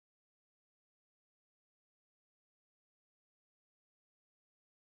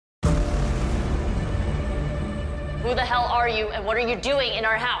Who the hell are you, and what are you doing in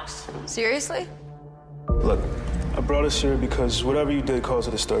our house? Seriously? Look, I brought us here because whatever you did caused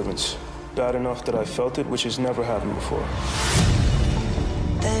a disturbance. Bad enough that I felt it, which has never happened before.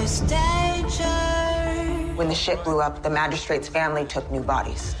 There's danger. When the ship blew up, the magistrate's family took new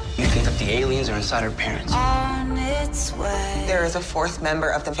bodies. You think that the aliens are inside our parents? On its way. There is a fourth member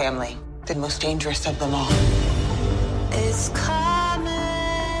of the family, the most dangerous of them all. It's coming.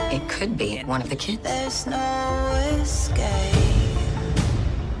 It could be one of the kids. There's no escape.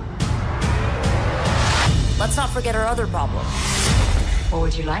 Let's not forget our other problem. What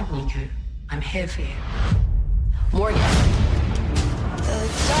would you like, Nico? I'm here for you. Morgan. The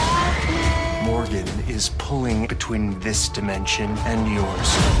darkness Morgan is pulling between this dimension and yours.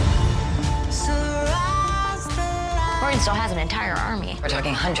 surrounds the light. Morgan still has an entire army. We're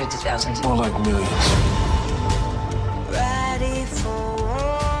talking hundreds of thousands. More like millions. Ready for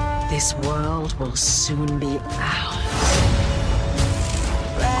war. This world will soon be ours.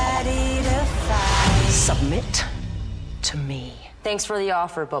 Ready to fight. Submit to me. Thanks for the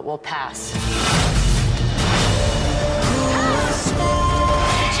offer, but we'll pass.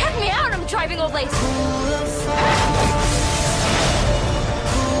 Check me out, I'm driving old lace.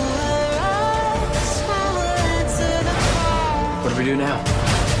 What do we do now?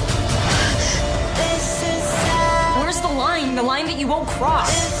 Where's the line? The line that you won't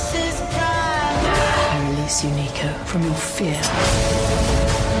cross. I release you, Nico, from your fear.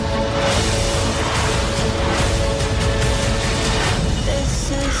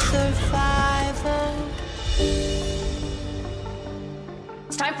 This is survival.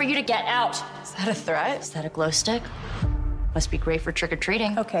 It's time for you to get out. Is that a threat? Is that a glow stick? Must be great for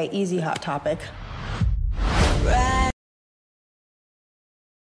trick-or-treating. Okay, easy hot topic. Ready